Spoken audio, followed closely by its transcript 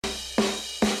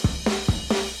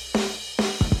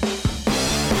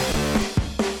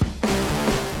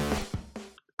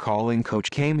calling Coach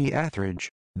Kami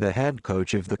Etheridge, the head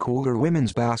coach of the Cougar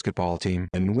women's basketball team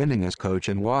and winningest coach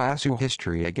in WASU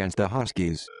history against the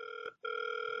Huskies.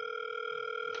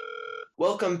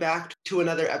 Welcome back to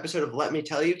another episode of Let Me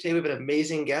Tell You. Today we have an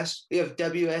amazing guest. We have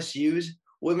WSU's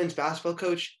women's basketball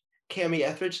coach, Kami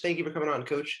Etheridge. Thank you for coming on,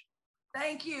 Coach.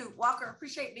 Thank you, Walker.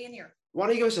 Appreciate being here. Why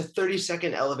don't you give us a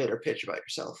 30-second elevator pitch about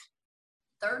yourself?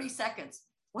 30 seconds.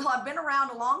 Well, I've been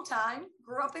around a long time,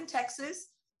 grew up in Texas,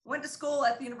 went to school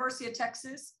at the University of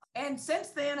Texas, and since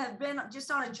then have been just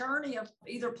on a journey of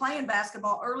either playing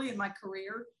basketball early in my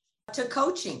career to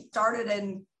coaching.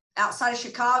 Started outside of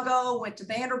Chicago, went to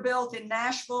Vanderbilt in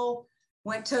Nashville,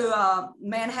 went to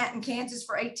Manhattan, Kansas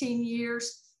for 18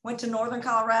 years, went to Northern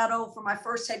Colorado for my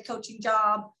first head coaching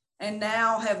job, and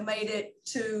now have made it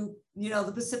to,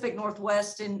 the Pacific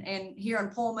Northwest and here in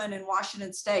Pullman and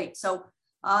Washington State. So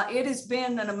it has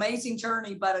been an amazing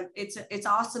journey, but it's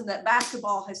awesome that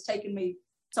basketball has taken me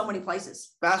so many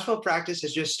places. Basketball practice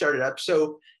has just started up.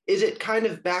 So is it kind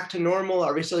of back to normal?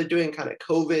 Are we still doing kind of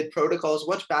COVID protocols?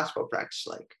 What's basketball practice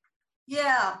like?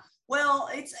 Yeah, well,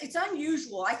 it's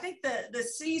unusual. I think the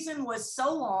season was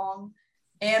so long,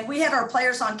 and we had our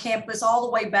players on campus all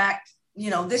the way back,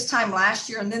 this time last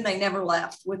year, and then they never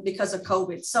left because of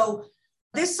COVID. So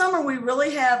this summer, we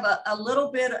really have a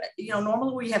little bit,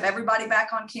 normally we have everybody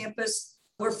back on campus.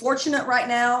 We're fortunate right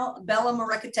now. Bella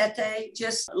Murekatete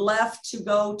just left to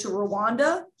go to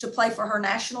Rwanda to play for her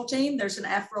national team. There's an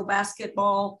Afro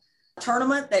basketball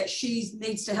tournament that she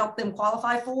needs to help them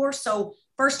qualify for. So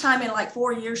first time in like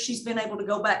 4 years, she's been able to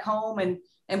go back home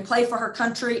and play for her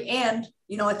country and,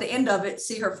 at the end of it,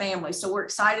 see her family. So we're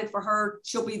excited for her.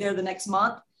 She'll be there the next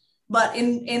month. But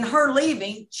in her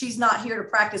leaving, she's not here to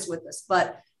practice with us.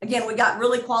 But again, we got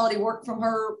really quality work from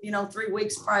her, 3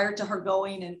 weeks prior to her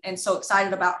going, and so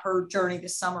excited about her journey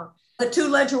this summer. The two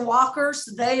Ledger Walkers,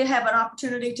 they have an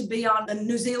opportunity to be on the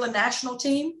New Zealand national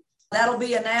team. That'll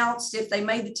be announced if they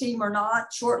made the team or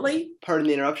not shortly. Pardon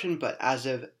the interruption, but as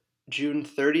of June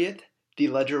 30th, the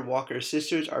Ledger Walker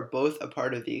sisters are both a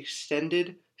part of the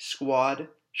extended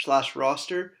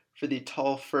squad/roster for the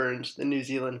Tall Ferns, the New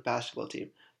Zealand basketball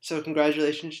team. So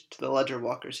congratulations to the Ledger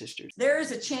Walker sisters. There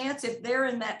is a chance if they're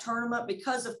in that tournament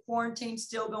because of quarantine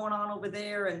still going on over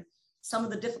there and some of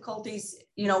the difficulties,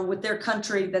 with their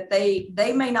country, that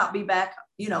they may not be back.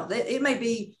 It may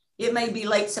be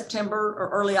late September or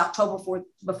early October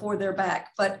before they're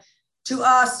back. But to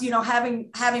us,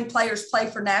 having players play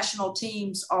for national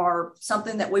teams are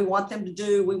something that we want them to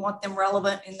do. We want them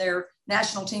relevant in their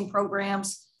national team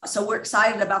programs. So we're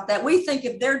excited about that. We think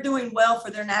if they're doing well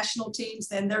for their national teams,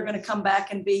 then they're going to come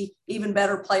back and be even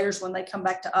better players when they come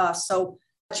back to us. So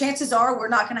chances are we're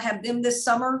not going to have them this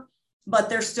summer, but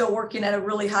they're still working at a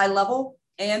really high level.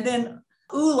 And then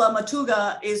Ula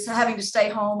Matuga is having to stay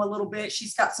home a little bit.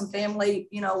 She's got some family,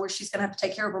 where she's going to have to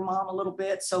take care of her mom a little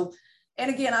bit. So,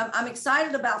 and again, I'm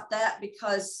excited about that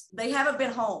because they haven't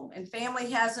been home and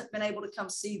family hasn't been able to come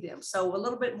see them. So a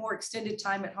little bit more extended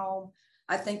time at home,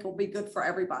 I think, will be good for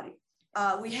everybody.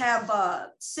 We have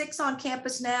 6 on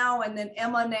campus now, and then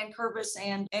Emma Nankervis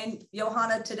and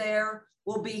Johanna Tadare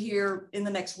will be here in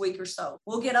the next week or so.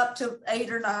 We'll get up to 8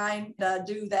 or 9,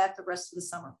 do that the rest of the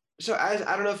summer. So I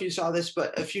don't know if you saw this,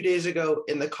 but a few days ago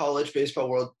in the College Baseball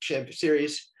World Championship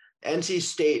Series, NC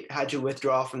State had to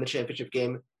withdraw from the championship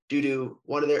game due to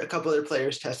a couple of their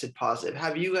players tested positive.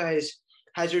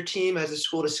 Has your team, has the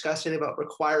school discussed anything about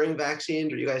requiring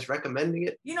vaccines? Are you guys recommending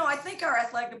it? I think our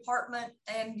athletic department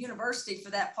and university for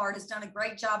that part has done a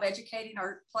great job educating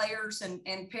our players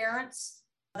and parents.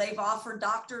 They've offered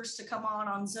doctors to come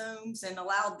on Zooms and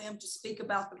allowed them to speak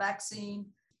about the vaccine.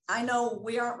 I know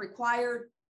we aren't required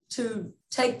to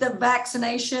take the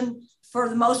vaccination. For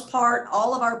the most part,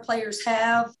 all of our players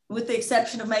have, with the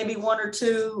exception of maybe 1 or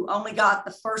 2, only got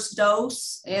the first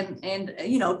dose and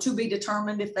to be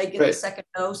determined if they get the second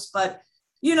dose. But,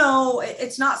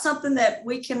 it's not something that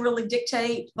we can really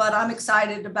dictate, but I'm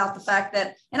excited about the fact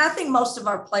that, and I think most of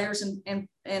our players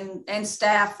and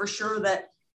staff for sure that,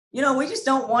 we just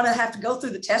don't want to have to go through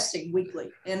the testing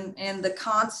weekly and the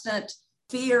constant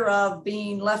fear of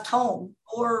being left home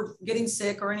or getting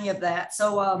sick or any of that.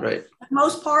 So for the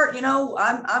most part,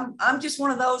 I'm just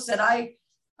one of those that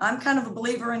I'm kind of a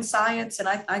believer in science, and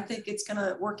I think it's going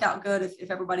to work out good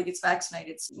if everybody gets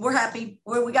vaccinated. We're happy.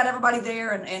 We got everybody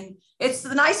there, and it's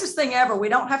the nicest thing ever. We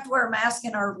don't have to wear a mask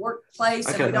in our workplace,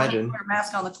 and we don't have to wear a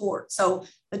mask on the court. So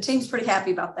the team's pretty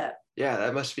happy about that. Yeah,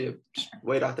 that must be a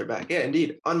weight off their back. Yeah,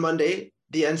 indeed. On Monday,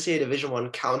 the NCAA Division I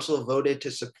Council voted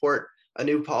to support a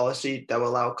new policy that will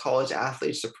allow college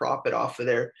athletes to profit off of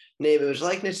their name, image,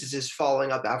 likeness. This is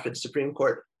following up after the Supreme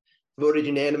Court voted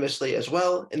unanimously as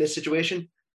well in this situation.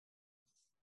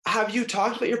 Have you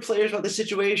talked about your players about the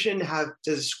situation?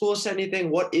 Does the school say anything?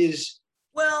 What is?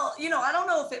 Well, I don't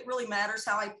know if it really matters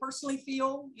how I personally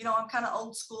feel. I'm kind of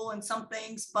old school in some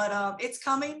things, but it's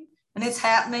coming and it's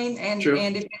happening. And True.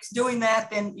 and if it's doing that,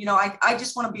 then I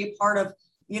just want to be a part of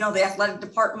the athletic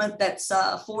department that's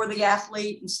for the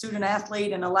athlete and student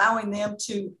athlete, and allowing them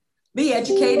to be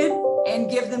educated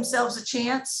and give themselves a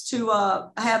chance to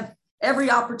have every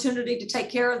opportunity to take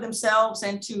care of themselves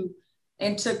and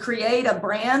to create a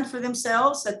brand for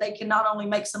themselves that they can not only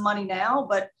make some money now,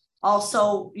 but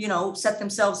also, set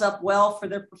themselves up well for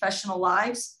their professional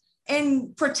lives,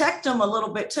 and protect them a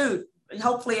little bit too.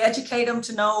 Hopefully educate them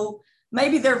to know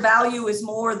maybe their value is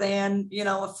more than,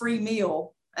 a free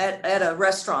meal at a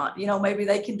restaurant. Maybe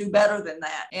they can do better than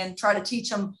that, and try to teach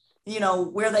them,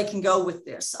 where they can go with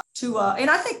this. And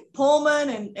I think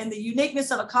Pullman and the uniqueness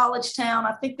of a college town,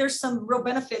 I think there's some real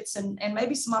benefits and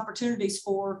maybe some opportunities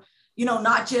for,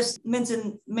 not just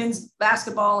men's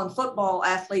basketball and football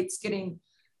athletes getting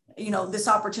this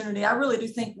opportunity. I really do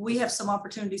think we have some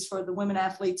opportunities for the women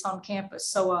athletes on campus.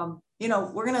 So,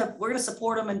 we're gonna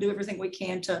support them and do everything we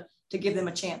can to give them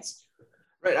a chance.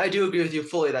 Right. I do agree with you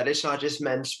fully that it's not just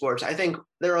men's sports. I think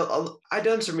I've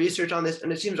done some research on this,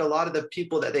 and it seems a lot of the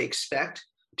people that they expect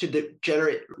to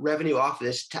generate revenue off of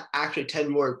this to actually tend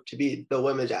more to be the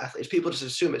women's athletes. People just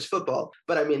assume it's football,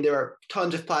 but I mean, there are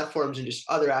tons of platforms and just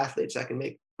other athletes that can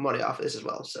make money off of this as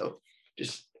well. So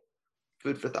just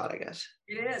food for thought, I guess.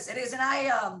 It is. And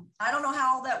I don't know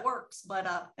how all that works, but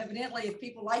evidently if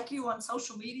people like you on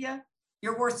social media,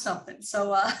 you're worth something.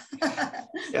 So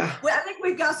yeah, well, I think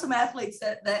we've got some athletes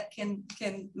that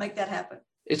can make that happen.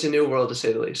 It's a new world, to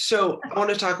say the least. So I want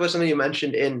to talk about something you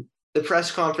mentioned in the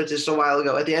press conference just a while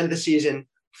ago at the end of the season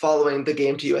following the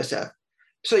game to USF.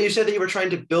 So you said that you were trying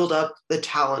to build up the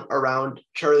talent around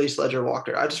Charlize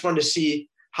Leger-Walker. I just wanted to see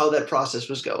how that process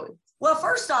was going. Well,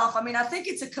 first off, I think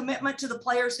it's a commitment to the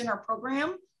players in our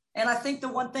program. And I think the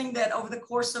one thing that over the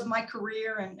course of my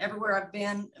career and everywhere I've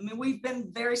been, we've been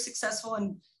very successful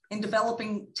in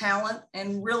developing talent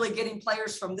and really getting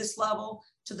players from this level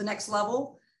to the next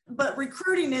level. But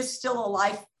recruiting is still a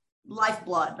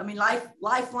lifeblood.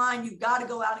 Lifeline, you've got to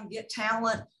go out and get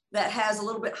talent that has a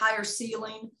little bit higher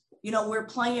ceiling. We're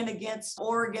playing against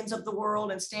Oregons of the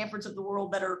world and Stanfords of the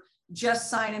world that are just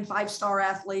signing 5-star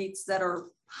athletes that are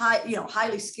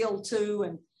highly skilled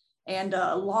too, and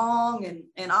long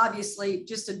and obviously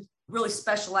just a really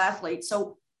special athlete.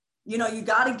 So, you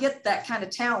got to get that kind of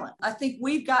talent. I think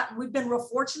we've been real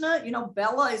fortunate.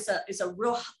 Bella is a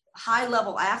real high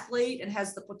level athlete and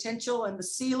has the potential and the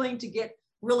ceiling to get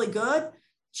really good.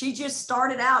 She just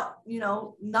started out,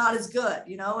 not as good,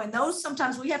 and those,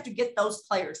 sometimes we have to get those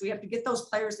players. We have to get those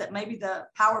players that maybe the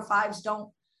Power Fives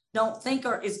don't think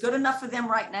is good enough for them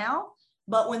right now.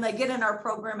 But when they get in our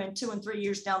program in 2 and 3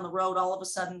 years down the road, all of a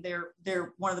sudden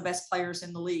they're one of the best players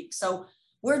in the league. So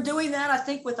we're doing that, I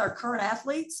think, with our current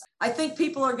athletes. I think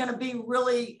people are going to be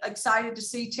really excited to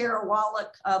see Tara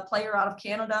Wallach, a player out of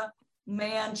Canada.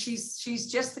 Man, she's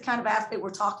just the kind of athlete we're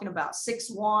talking about.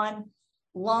 6'1",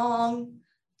 long,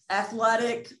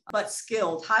 athletic, but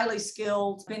skilled, highly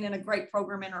skilled, been in a great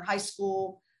program in her high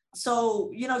school.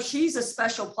 So, she's a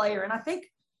special player. And I think,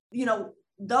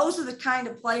 those are the kind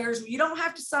of players you don't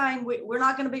have to sign. We're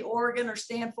not going to be Oregon or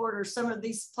Stanford or some of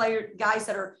these guys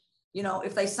that are,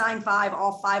 if they sign 5,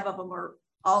 all 5 of them are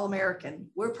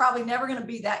All-American. We're probably never going to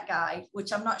be that guy,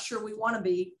 which I'm not sure we want to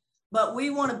be, but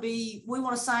we want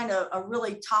to sign a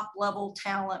really top level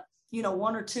talent,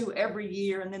 1 or 2 every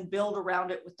year, and then build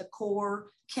around it with the core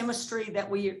chemistry that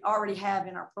we already have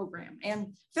in our program,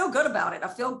 and feel good about it. I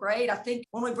feel great. I think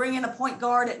when we bring in a point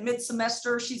guard at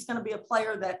mid-semester, she's going to be a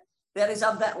player that is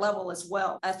of that level as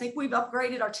well. I think we've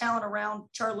upgraded our talent around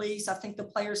Charlize. I think the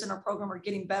players in our program are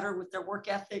getting better with their work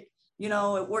ethic.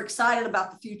 We're excited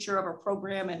about the future of our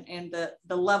program and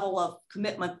the level of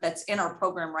commitment that's in our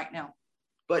program right now.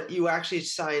 But you actually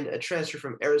signed a transfer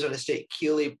from Arizona State,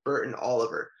 Keely Burton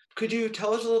Oliver. Could you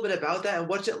tell us a little bit about that? And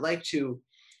what's it like to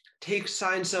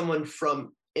sign someone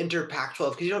from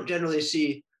Inter-Pac-12? Because you don't generally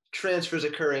see transfers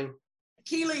occurring.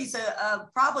 Keely's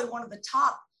probably one of the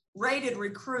top rated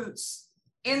recruits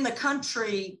in the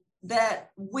country that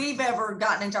we've ever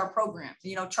gotten into our program.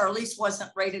 Charlize wasn't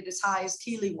rated as high as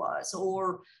Keely was,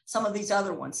 or some of these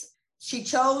other ones.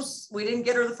 We didn't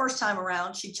get her the first time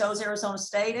around. She chose Arizona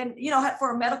State, and,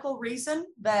 for a medical reason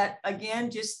that,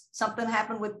 again, just something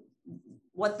happened with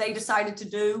what they decided to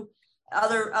do.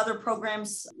 Other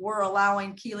programs were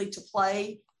allowing Keely to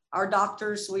play. Our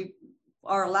doctors, we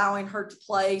are allowing her to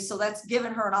play. So that's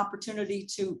given her an opportunity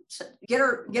to get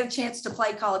a chance to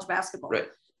play college basketball. Right.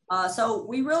 So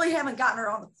we really haven't gotten her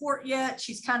on the court yet.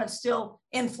 She's kind of still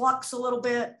in flux a little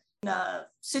bit,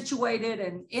 situated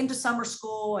and into summer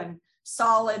school and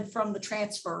solid from the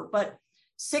transfer. But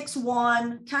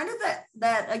 6'1", kind of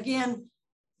that again,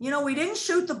 we didn't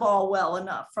shoot the ball well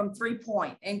enough from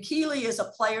 3-point. And Keely is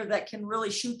a player that can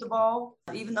really shoot the ball,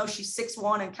 even though she's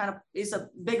 6'1" and kind of is a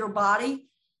bigger body.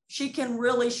 She can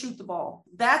really shoot the ball.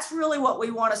 That's really what we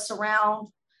want to surround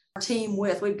our team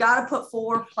with. We've got to put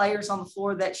 4 players on the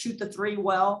floor that shoot the 3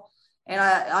 well. And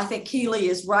I think Keely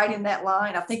is right in that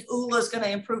line. I think Ula is going to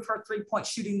improve her 3-point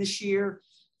shooting this year.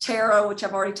 Tara, which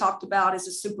I've already talked about, is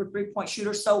a super 3-point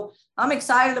shooter. So I'm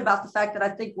excited about the fact that I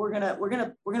think we're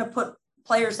gonna put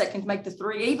players that can make the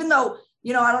 3. Even though,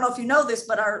 I don't know if you know this,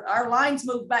 but our lines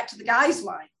moved back to the guys'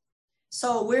 line.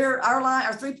 So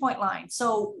our 3-point line.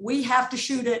 So we have to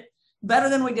shoot it better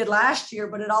than we did last year,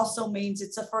 but it also means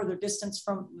it's a further distance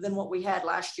than what we had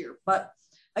last year. But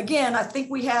again, I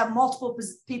think we have multiple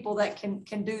people that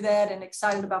can do that, and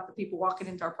excited about the people walking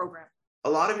into our program. A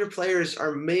lot of your players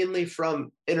are mainly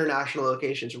from international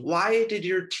locations. Why did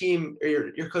your team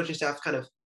or your coaching staff kind of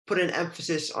put an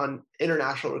emphasis on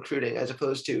international recruiting as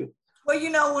opposed to?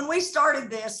 Well, when we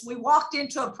started this, we walked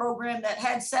into a program that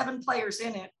had 7 players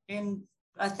in it. And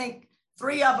I think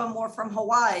 3 of them were from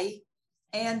Hawaii,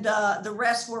 and the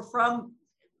rest were from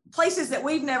places that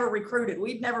we've never recruited.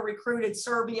 We've never recruited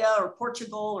Serbia or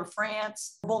Portugal or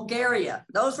France, Bulgaria.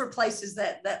 Those were places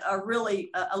that are really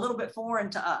a little bit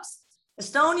foreign to us.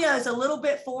 Estonia is a little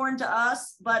bit foreign to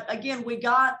us, but again, we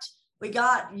got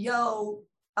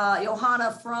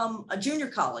Johanna from a junior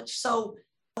college. So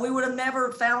we would have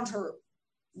never found her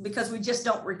because we just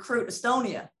don't recruit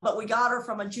Estonia, but we got her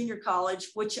from a junior college,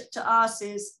 which to us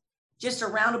is just a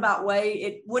roundabout way.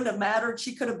 It wouldn't have mattered.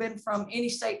 She could have been from any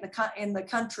state in the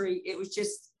country. It was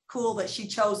just cool that she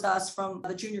chose us from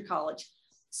the junior college.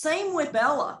 Same with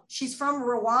Bella. She's from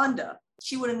Rwanda.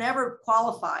 She would have never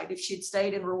qualified if she'd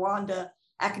stayed in Rwanda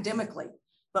academically.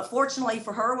 But fortunately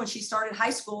for her, when she started high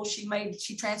school,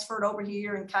 she transferred over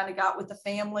here and kind of got with the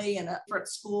family and at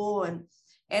school.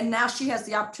 And now she has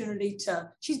the opportunity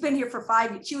she's been here for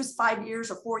 5 years. She was 5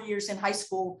 years or 4 years in high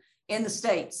school in the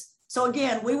States. So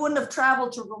again, we wouldn't have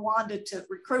traveled to Rwanda to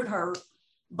recruit her,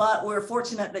 but we're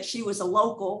fortunate that she was a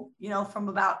local, from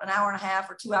about an hour and a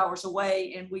half or 2 hours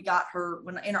away. And we got her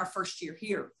in our first year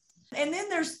here. And then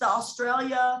there's the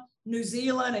Australia, New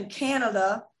Zealand, and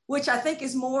Canada, which I think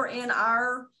is more in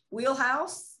our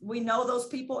wheelhouse. We know those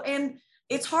people, and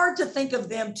it's hard to think of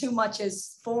them too much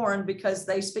as foreign because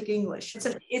they speak English.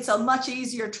 It's a much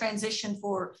easier transition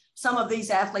for some of these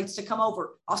athletes to come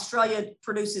over. Australia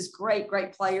produces great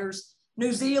players.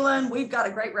 New Zealand, we've got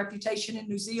a great reputation in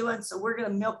New Zealand, so we're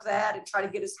going to milk that and try to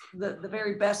get us the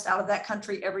very best out of that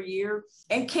country every year.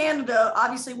 And Canada,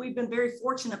 obviously, we've been very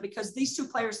fortunate because these 2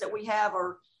 players that we have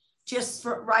are just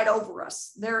right over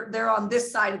us. They're on this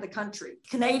side of the country.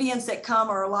 Canadians that come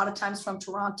are a lot of times from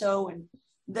Toronto and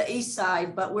the east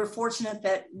side, but we're fortunate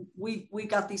that we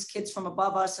got these kids from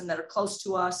above us and that are close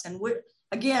to us. And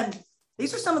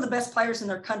these are some of the best players in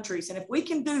their countries. And if we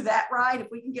can do that right, if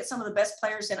we can get some of the best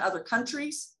players in other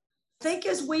countries, I think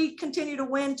as we continue to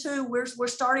win too, we're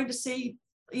starting to see,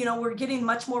 we're getting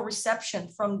much more reception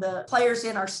from the players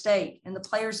in our state and the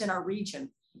players in our region.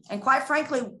 And quite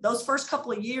frankly, those first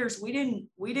couple of years, we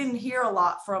didn't hear a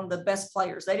lot from the best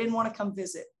players. They didn't want to come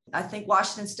visit. I think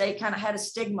Washington State kind of had a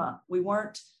stigma. We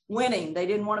weren't winning. They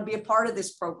didn't want to be a part of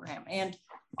this program. And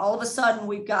all of a sudden,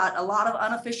 we've got a lot of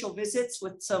unofficial visits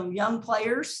with some young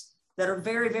players that are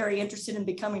very, very interested in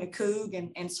becoming a Coug,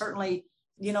 and certainly,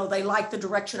 they like the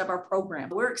direction of our program.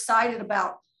 We're excited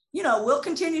about, we'll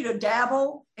continue to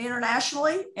dabble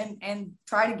internationally and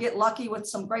try to get lucky with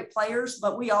some great players,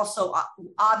 but we also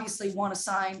obviously want to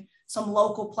sign some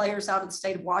local players out of the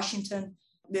state of Washington,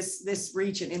 this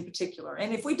region in particular.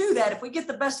 And if we do that, if we get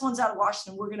the best ones out of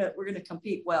Washington, we're gonna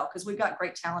compete well because we've got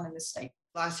great talent in this state.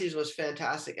 Last season was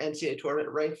fantastic. NCAA tournament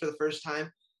ranked for the first time,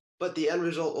 but the end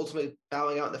result, ultimately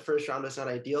bowing out in the first round, was not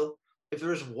ideal. If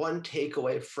there was one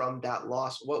takeaway from that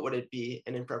loss, what would it be,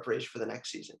 and in preparation for the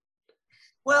next season?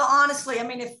 Well, honestly, I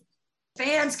mean, if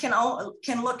fans can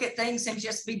look at things and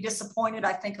just be disappointed,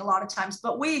 I think a lot of times,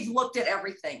 but we've looked at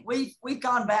everything. We've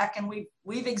gone back and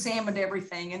we've examined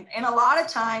everything. And a lot of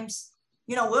times,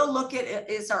 we'll look at it,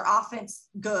 is our offense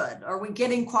good? Are we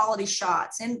getting quality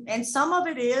shots? And some of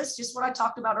it is just what I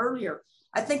talked about earlier.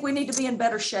 I think we need to be in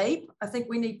better shape. I think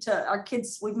we need to, our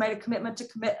kids, we've made a commitment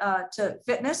to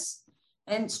fitness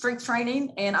and strength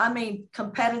training. And I mean,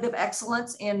 competitive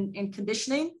excellence in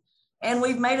conditioning. And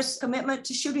we've made a commitment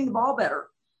to shooting the ball better.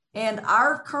 And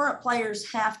our current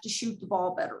players have to shoot the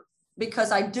ball better,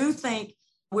 because I do think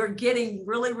we're getting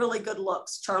really, really good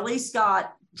looks. Charlize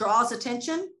Scott draws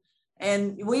attention,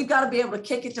 and we've got to be able to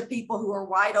kick it to people who are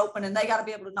wide open, and they got to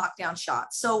be able to knock down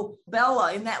shots. So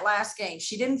Bella in that last game,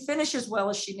 she didn't finish as well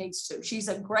as she needs to. She's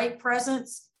a great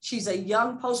presence. She's a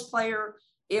young post player.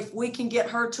 If we can get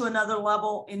her to another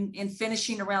level in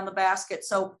finishing around the basket.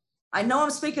 So I know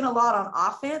I'm speaking a lot on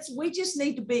offense. We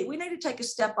need to take a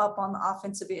step up on the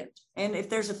offensive end. And if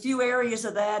there's a few areas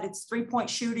of that, it's 3-point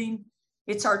shooting,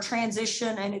 it's our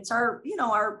transition, and it's our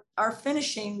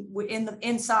finishing in the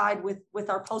inside with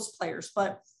our post players.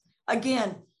 But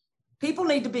again, people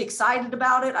need to be excited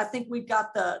about it. I think we've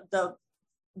got the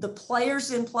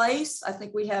players in place. I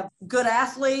think we have good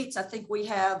athletes. I think we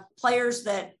have players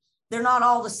that they're not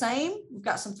all the same. We've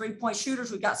got some 3-point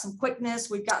shooters. We've got some quickness.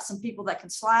 We've got some people that can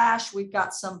slash. We've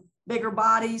got some bigger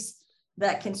bodies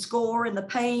that can score in the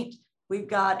paint.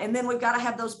 And then we've got to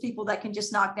have those people that can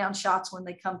just knock down shots when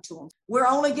they come to them. We're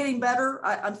only getting better.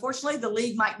 Unfortunately, the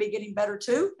league might be getting better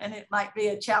too, and it might be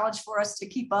a challenge for us to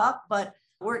keep up, but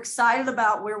we're excited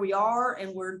about where we are,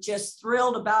 and we're just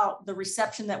thrilled about the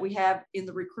reception that we have in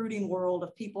the recruiting world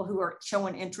of people who are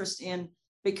showing interest in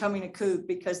becoming a Coug,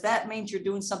 because that means you're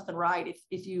doing something right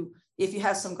if you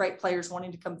have some great players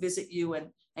wanting to come visit you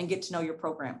and get to know your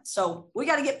program. So we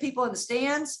got to get people in the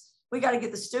stands. We got to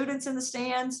get the students in the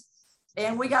stands,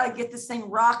 and we got to get this thing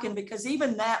rocking, because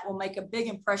even that will make a big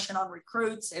impression on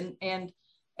recruits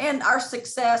and our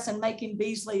success in making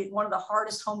Beasley one of the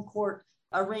hardest home court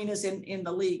arenas in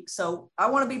the league. So I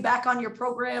want to be back on your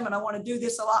program, and I want to do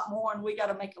this a lot more, and we got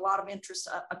to make a lot of interest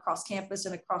across campus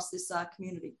and across this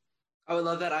community. I would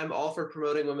love that. I'm all for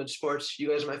promoting women's sports.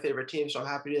 You guys are my favorite team, so I'm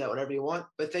happy to do that whenever you want.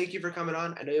 But thank you for coming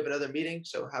on. I know you have another meeting,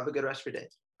 so have a good rest of your day.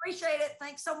 Appreciate it.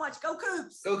 Thanks so much. Go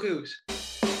Cougs. Go Cougs.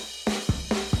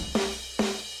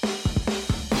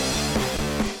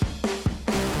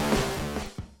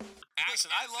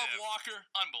 Listen, I love Walker,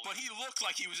 but he looked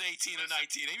like he was 18 or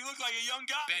 19. He looked like a young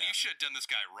guy. Ben, you should have done this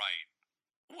guy right.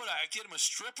 What, I get him a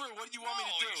stripper? What do you want me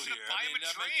to do you should here? buy him a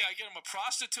drink. I get him a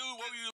prostitute? What were you